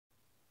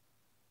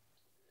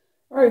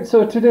Alright,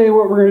 so today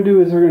what we're going to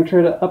do is we're going to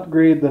try to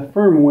upgrade the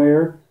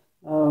firmware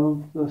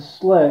of the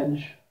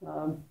Sledge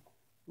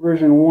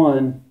version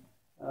 1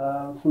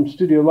 from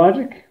Studio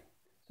Logic.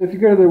 So if you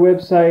go to their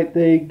website,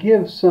 they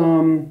give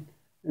some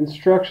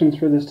instructions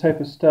for this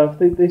type of stuff.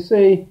 They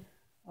say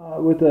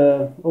with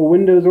a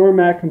Windows or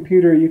Mac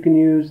computer you can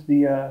use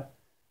the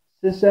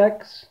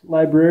SysX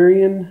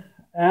librarian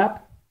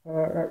app.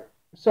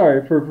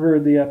 Sorry, for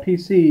the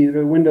PC,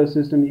 the Windows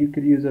system, you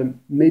could use a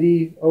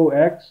MIDI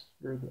OX,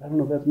 or I don't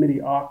know if that's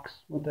MIDI aux,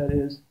 what that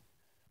is.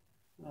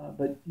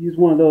 But use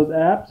one of those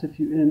apps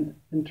if you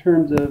in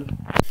terms of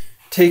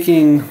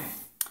taking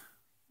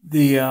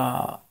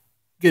the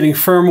getting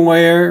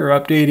firmware or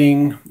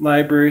updating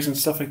libraries and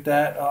stuff like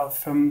that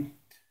from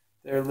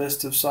their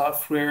list of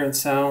software and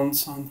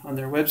sounds on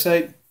their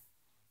website.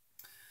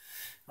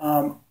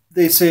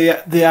 They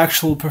say the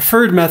actual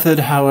preferred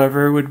method,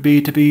 however, would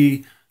be to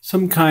be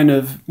some kind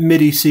of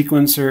MIDI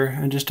sequencer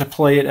and just to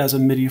play it as a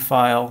MIDI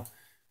file.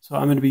 So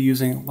I'm going to be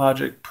using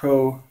Logic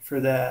Pro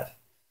for that.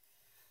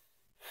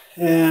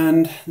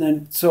 And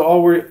then, so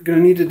all we're going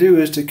to need to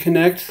do is to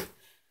connect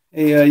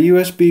a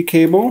USB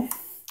cable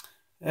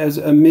as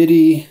a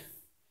MIDI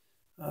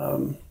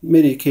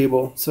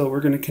cable. So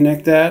we're going to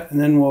connect that and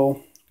then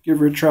we'll give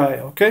her a try,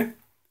 okay?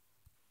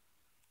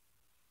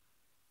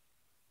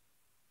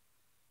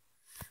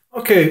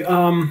 Okay,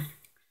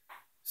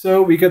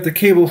 so we got the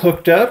cable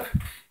hooked up,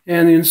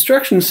 and the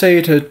instructions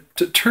say to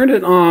turn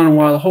it on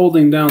while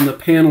holding down the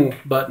panel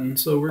button.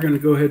 So we're going to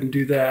go ahead and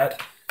do that.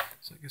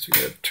 So I guess we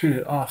got to turn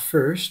it off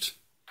first,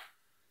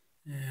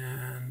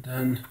 and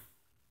then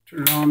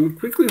turn it on.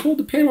 Quickly hold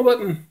the panel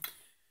button,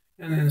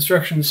 and the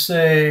instructions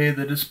say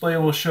the display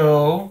will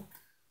show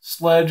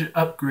Sledge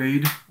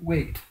upgrade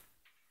wait.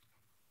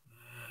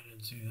 I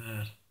didn't see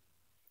that.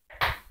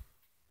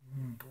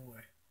 Oh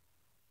boy.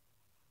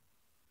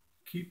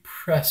 Keep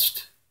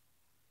pressed.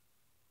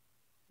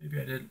 Maybe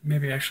I did.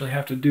 Maybe I actually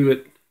have to do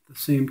it at the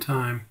same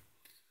time.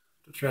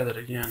 To try that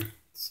again.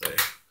 Let's say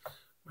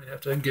might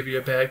have to give you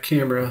a bad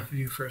camera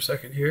view for a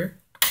second here.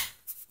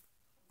 Let's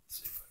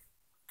see if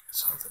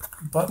so the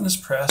button is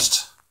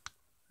pressed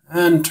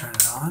and turn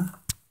it on.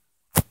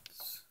 It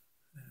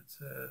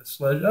says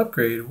Sledge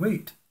upgrade.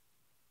 Wait.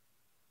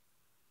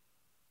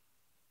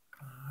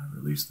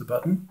 Release the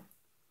button.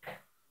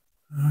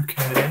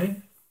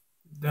 Okay.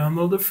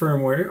 Download the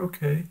firmware.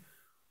 Okay.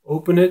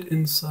 Open it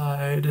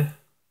inside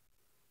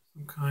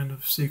some kind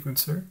of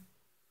sequencer.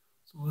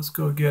 So let's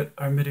go get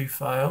our MIDI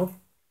file.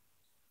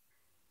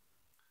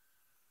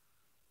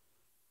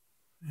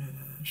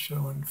 And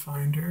show in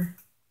Finder.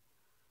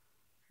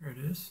 Here it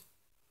is.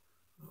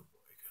 Oh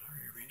boy, I gotta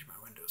rearrange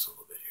my windows a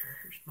little bit here.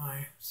 Here's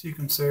my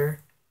sequencer.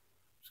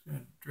 Just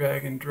gonna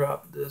drag and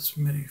drop this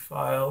MIDI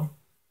file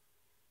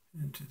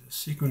into the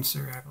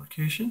sequencer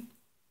application.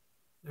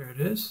 There it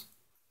is.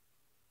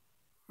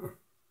 Huh.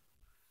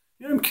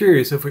 Yeah, I'm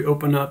curious if we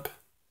open up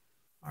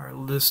our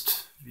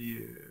list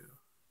view,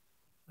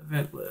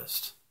 event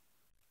list,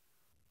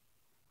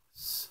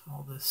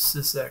 all this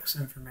SysX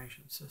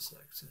information,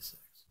 SysX.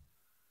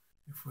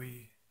 If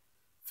we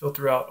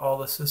filter out all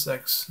the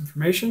SysX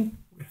information,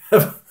 we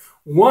have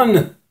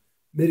one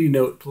MIDI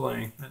note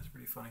playing. That's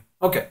pretty funny.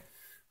 Okay,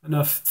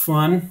 enough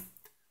fun.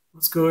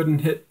 Let's go ahead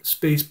and hit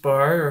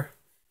spacebar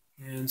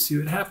and see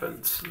what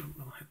happens. So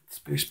we'll hit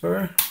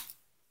spacebar,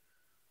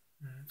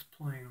 and it's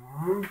playing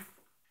along.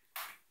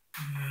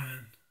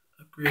 And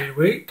upgrade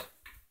wait.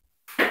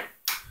 I'm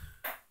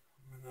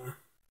going to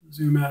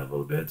zoom out a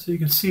little bit so you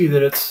can see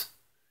that it's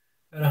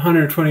at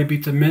 120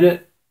 beats a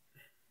minute.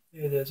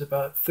 It is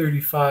about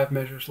 35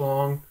 measures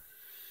long.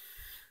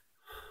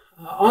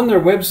 On their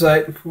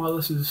website, while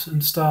this is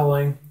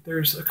installing,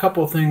 there's a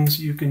couple things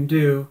you can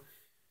do.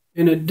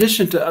 In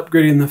addition to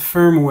upgrading the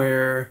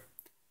firmware,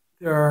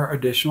 there are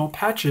additional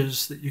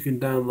patches that you can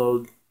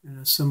download in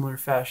a similar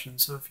fashion.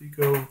 So if you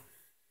go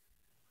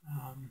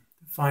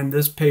find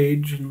this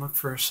page and look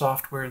for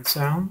software and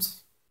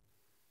sounds,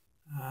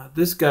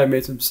 this guy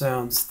made some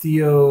sounds.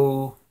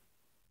 Theodis,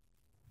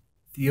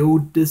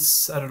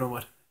 I don't know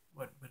what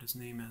his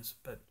name is,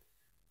 but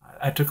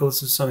I took a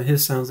listen to some of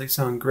his sounds. They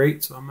sound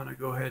great, so I'm going to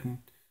go ahead and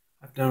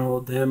I've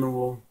downloaded them, and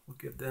we'll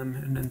give them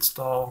an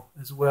install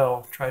as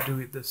well. Try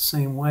doing it the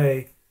same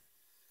way.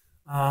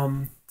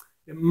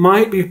 It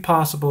might be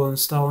possible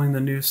installing the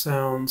new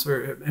sounds,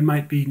 or it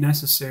might be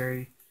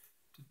necessary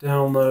to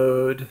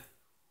download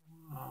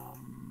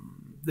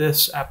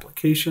this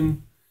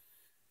application.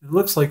 It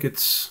looks like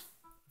it's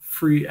a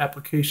free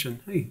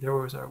application. Hey, there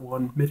was our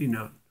one MIDI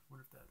note. I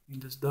wonder if that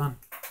means it's done.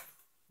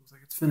 Looks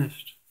like it's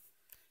finished.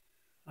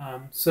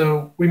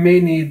 So we may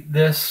need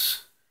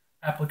this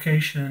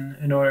application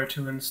in order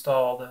to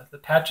install the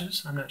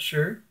patches. I'm not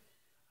sure.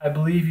 I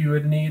believe you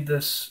would need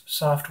this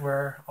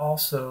software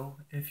also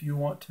if you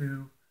want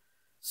to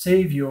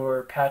save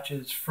your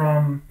patches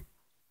from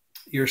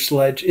your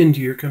Sledge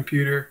into your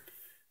computer.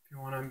 If you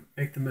want to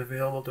make them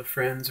available to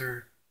friends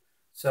or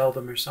sell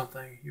them or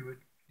something, you would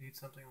need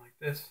something like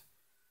this.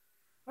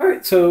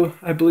 Alright, so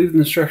I believe the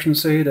instructions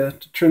say to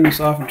turn this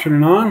off and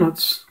turn it on.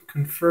 Let's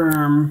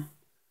confirm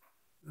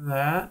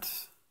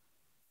that.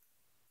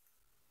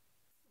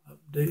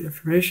 Update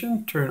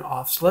information, turn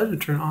off Sledge,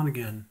 and turn on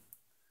again.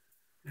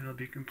 And it'll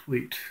be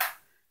complete.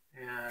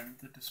 And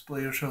the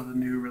display will show the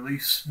new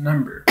release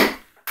number. It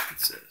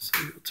says, so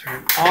you'll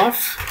turn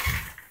off,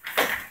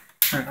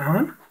 turn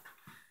on.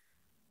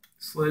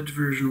 Sledge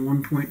version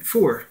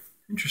 1.4.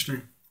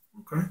 Interesting.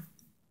 Okay.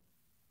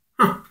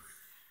 Huh.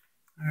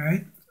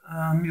 Alright.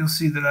 You'll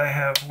see that I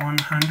have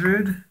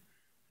 100.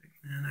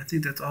 And I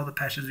think that's all the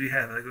patches we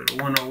have. I go to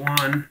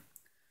 101.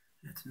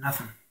 It's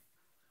nothing.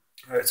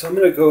 Alright, so I'm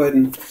going to go ahead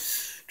and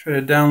try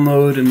to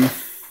download, and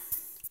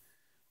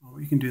well,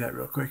 we can do that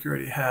real quick. You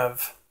already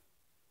have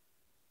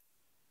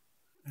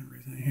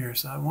everything here.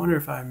 So I wonder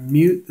if I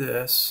mute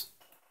this,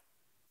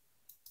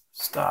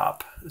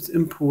 stop, let's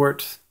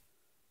import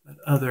that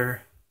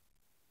other.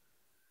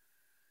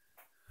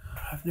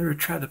 I've never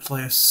tried to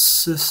play a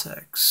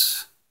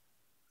sysx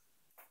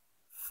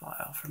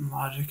file from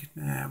Logic.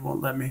 Nah, it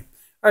won't let me.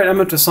 Alright, I'm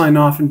going to have to sign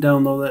off and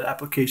download that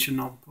application.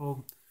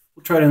 We'll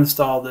try to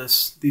install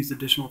these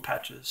additional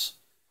patches.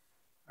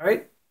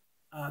 Alright,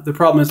 the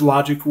problem is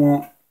Logic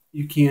won't,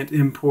 you can't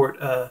import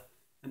an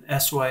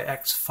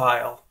SYX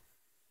file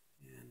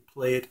and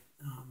play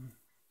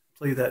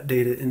that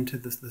data into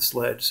the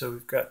Sledge. So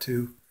we've got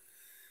to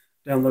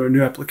download a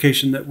new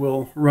application that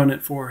will run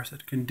it for us,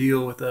 that can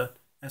deal with a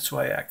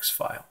SYX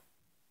file.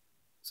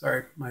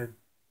 Sorry, my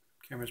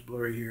camera's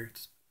blurry here.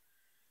 It's a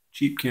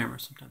cheap camera.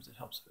 Sometimes it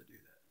helps if I do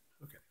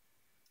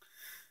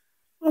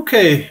that.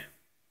 Okay.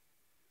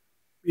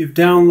 We've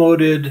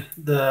downloaded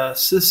the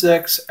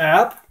sysx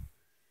app,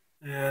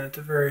 and it's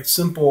a very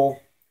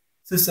simple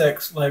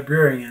sysx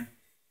librarian.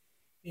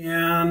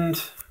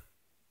 And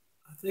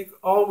I think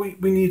all we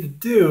need to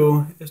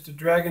do is to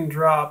drag and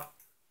drop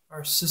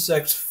our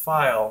sysx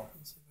file.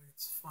 Let's see if I can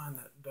find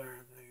that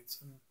darn thing. It's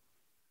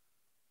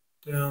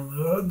in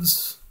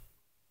downloads.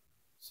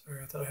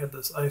 Sorry, I thought I had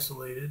this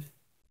isolated.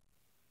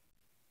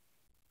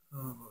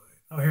 Oh boy.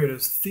 Oh, here it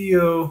is.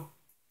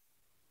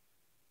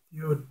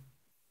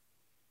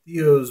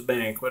 Theo's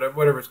Bank,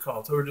 whatever it's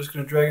called. So we're just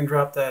going to drag and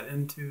drop that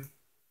into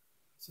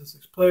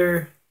sysx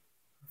player.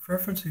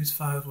 Reference these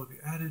files will be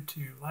added to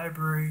your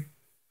library.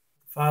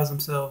 The files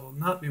themselves will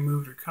not be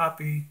moved or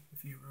copied.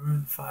 If you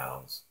remove the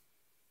files,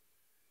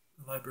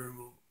 the librarian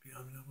will be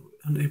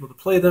unable to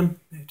play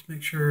them. To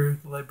make sure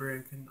the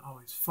librarian can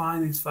always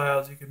find these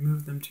files, you can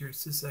move them to your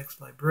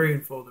sysx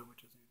librarian folder,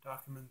 which is in your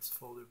documents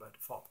folder by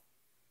default.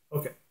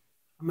 Okay,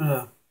 I'm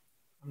not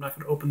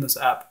gonna open this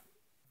app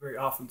very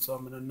often, so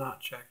I'm gonna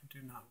not check. Do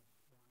not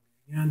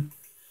again.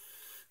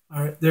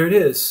 All right, there it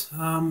is.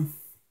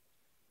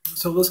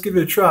 So let's give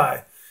it a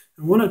try.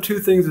 And one of two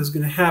things is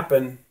going to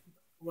happen.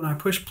 When I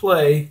push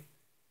play,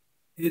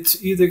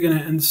 it's either going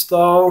to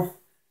install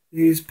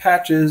these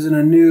patches in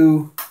a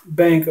new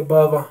bank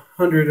above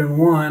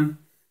 101.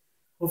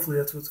 Hopefully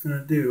that's what it's going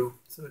to do,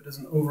 so it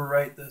doesn't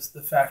overwrite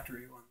the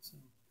factory ones.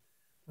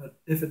 But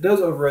if it does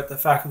overwrite the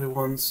factory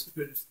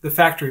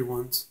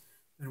ones,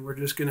 then we're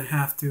just going to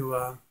have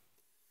to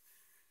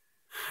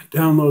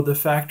download the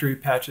factory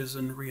patches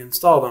and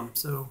reinstall them.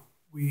 So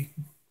we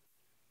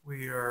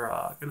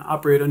are going to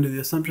operate under the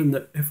assumption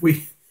that if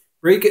we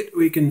break it,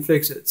 we can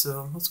fix it.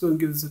 So let's go and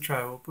give this a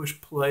try. We'll push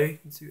play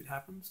and see what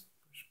happens.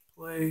 Push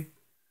play.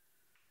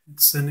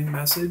 It's sending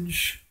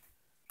message.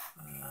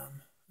 I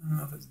don't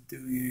know if it's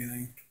doing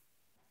anything.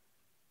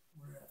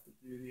 We're going to have to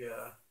do the,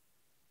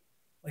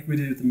 like we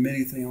did with the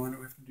MIDI thing, I wonder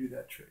if we have to do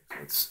that trick. So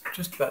it's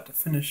just about to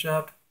finish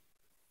up.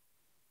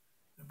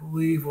 I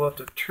believe we'll have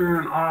to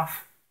turn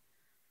off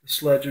the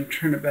Sledge and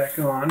turn it back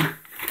on.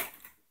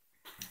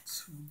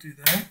 So we'll do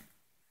that.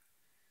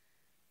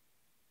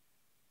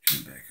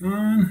 Turn it back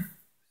on.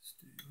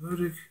 Studio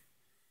Logic.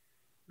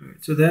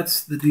 Alright, so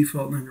that's the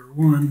default number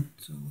 1.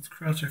 So let's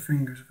cross our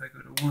fingers if I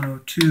go to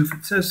 102. If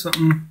it says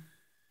something,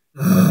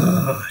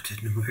 oh, it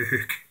didn't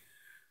work.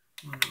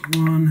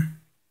 101.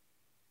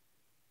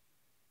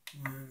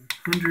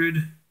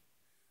 100.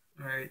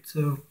 Alright,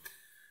 so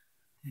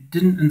it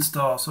didn't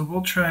install, so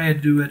we'll try to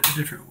do it a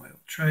different way. We'll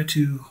try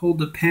to hold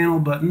the panel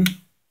button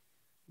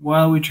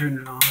while we turn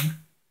it on.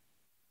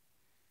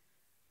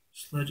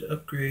 Sledge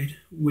upgrade,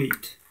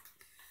 wait.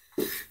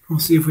 We'll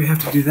see if we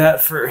have to do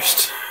that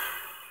first.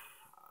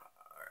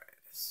 Alright,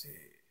 let's see.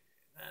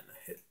 Then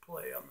hit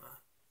play on the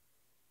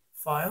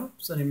file,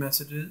 sending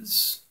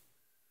messages.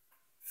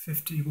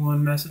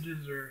 51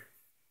 messages, or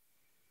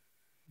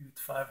maybe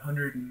it's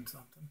 500 and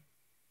something.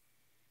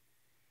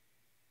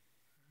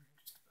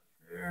 Just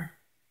about there.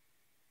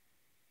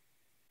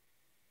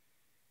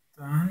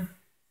 Done.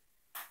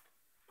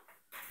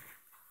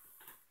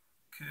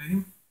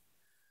 Okay.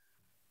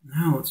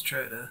 Now let's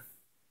try to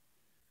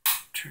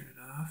turn it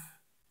off.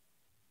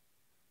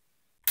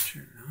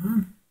 Turn it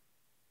on.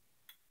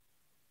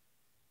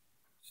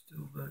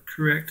 Still the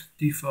correct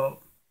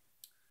default.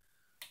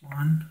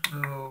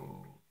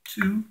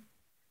 102.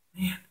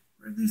 Man,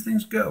 where did these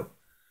things go?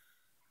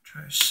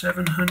 Try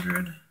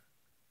 700,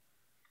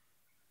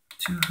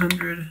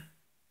 200,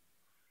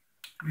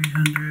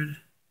 300,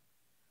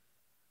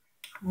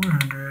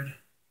 400,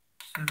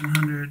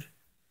 700,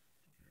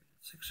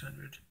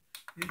 600,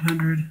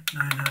 800,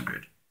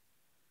 900.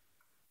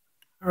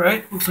 All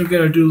right, looks like we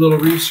got to do a little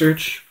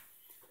research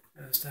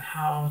as to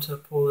how to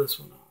pull this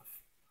one off.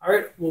 All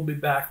right, we'll be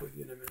back with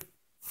you in a minute,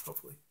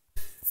 hopefully.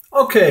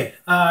 Okay,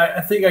 I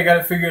think I got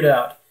it figured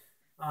out.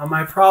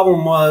 My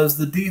problem was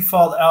the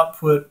default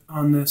output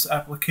on this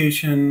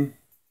application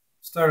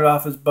started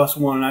off as bus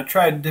 1, and I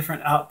tried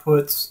different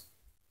outputs,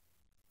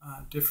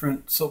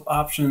 different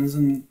options,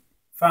 and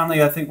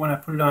finally I think when I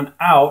put it on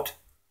out,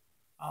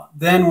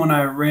 then when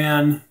I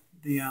ran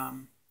the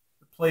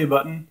play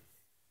button,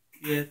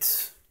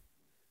 it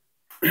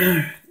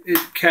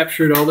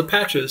captured all the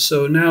patches.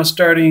 So now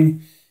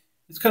starting,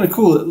 it's kind of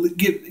cool.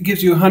 It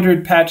gives you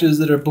 100 patches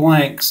that are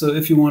blank. So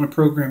if you want to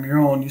program your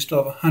own, you still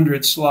have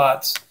 100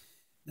 slots.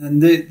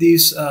 And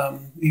these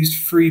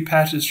free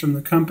patches from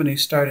the company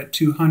start at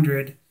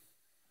 200.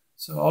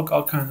 So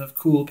all kinds of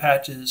cool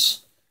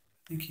patches.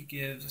 I think he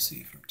gives, let's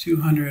see, from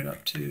 200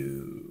 up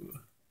to,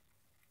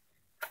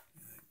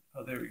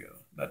 oh, there we go,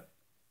 about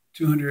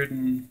 200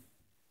 and,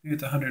 maybe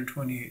it's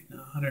 128 now,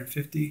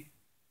 150.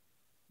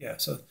 Yeah,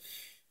 so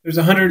there's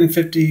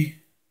 150,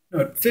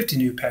 no, 50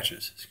 new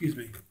patches, excuse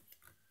me.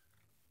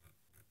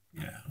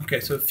 Yeah, okay,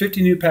 so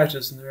 50 new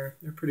patches, and they're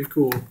pretty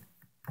cool.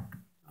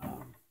 I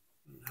don't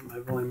have my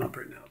volume up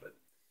right now, but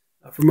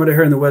from what I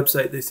heard on the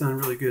website, they sound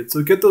really good.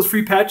 So get those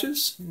free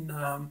patches. And,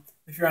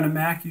 if you're on a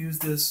Mac, use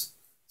this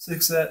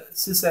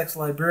SysX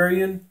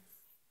librarian.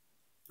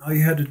 All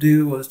you had to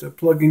do was to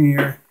plug in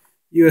your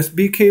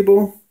USB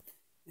cable,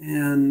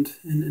 and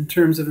in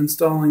terms of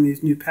installing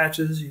these new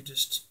patches, you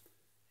just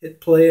hit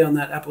play on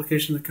that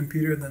application on the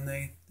computer, then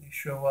they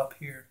show up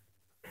here.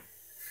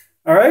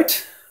 All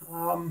right,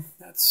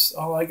 that's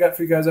all I got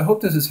for you guys. I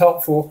hope this is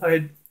helpful.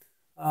 The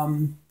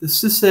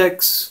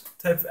SysX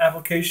type of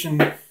application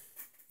can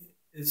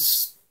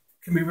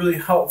be really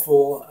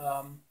helpful.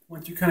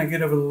 Once you kind of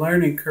get over the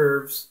learning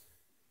curves,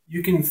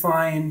 you can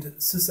find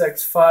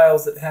SysX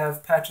files that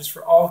have patches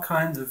for all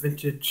kinds of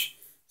vintage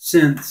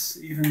synths,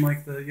 even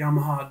like the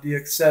Yamaha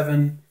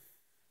DX7,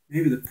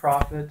 maybe the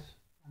Prophet,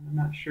 I'm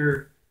not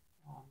sure,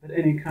 but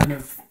any kind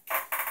of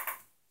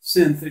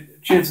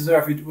synth. Chances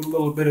are, if you do a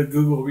little bit of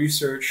Google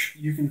research,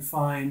 you can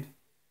find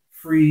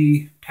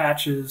free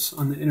patches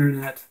on the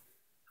internet.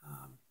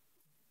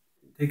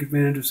 Take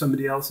advantage of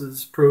somebody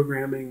else's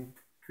programming,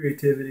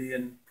 creativity,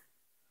 and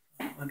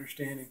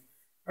understanding.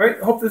 All right,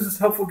 hope this is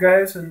helpful,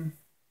 guys, and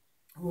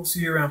we'll see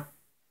you around.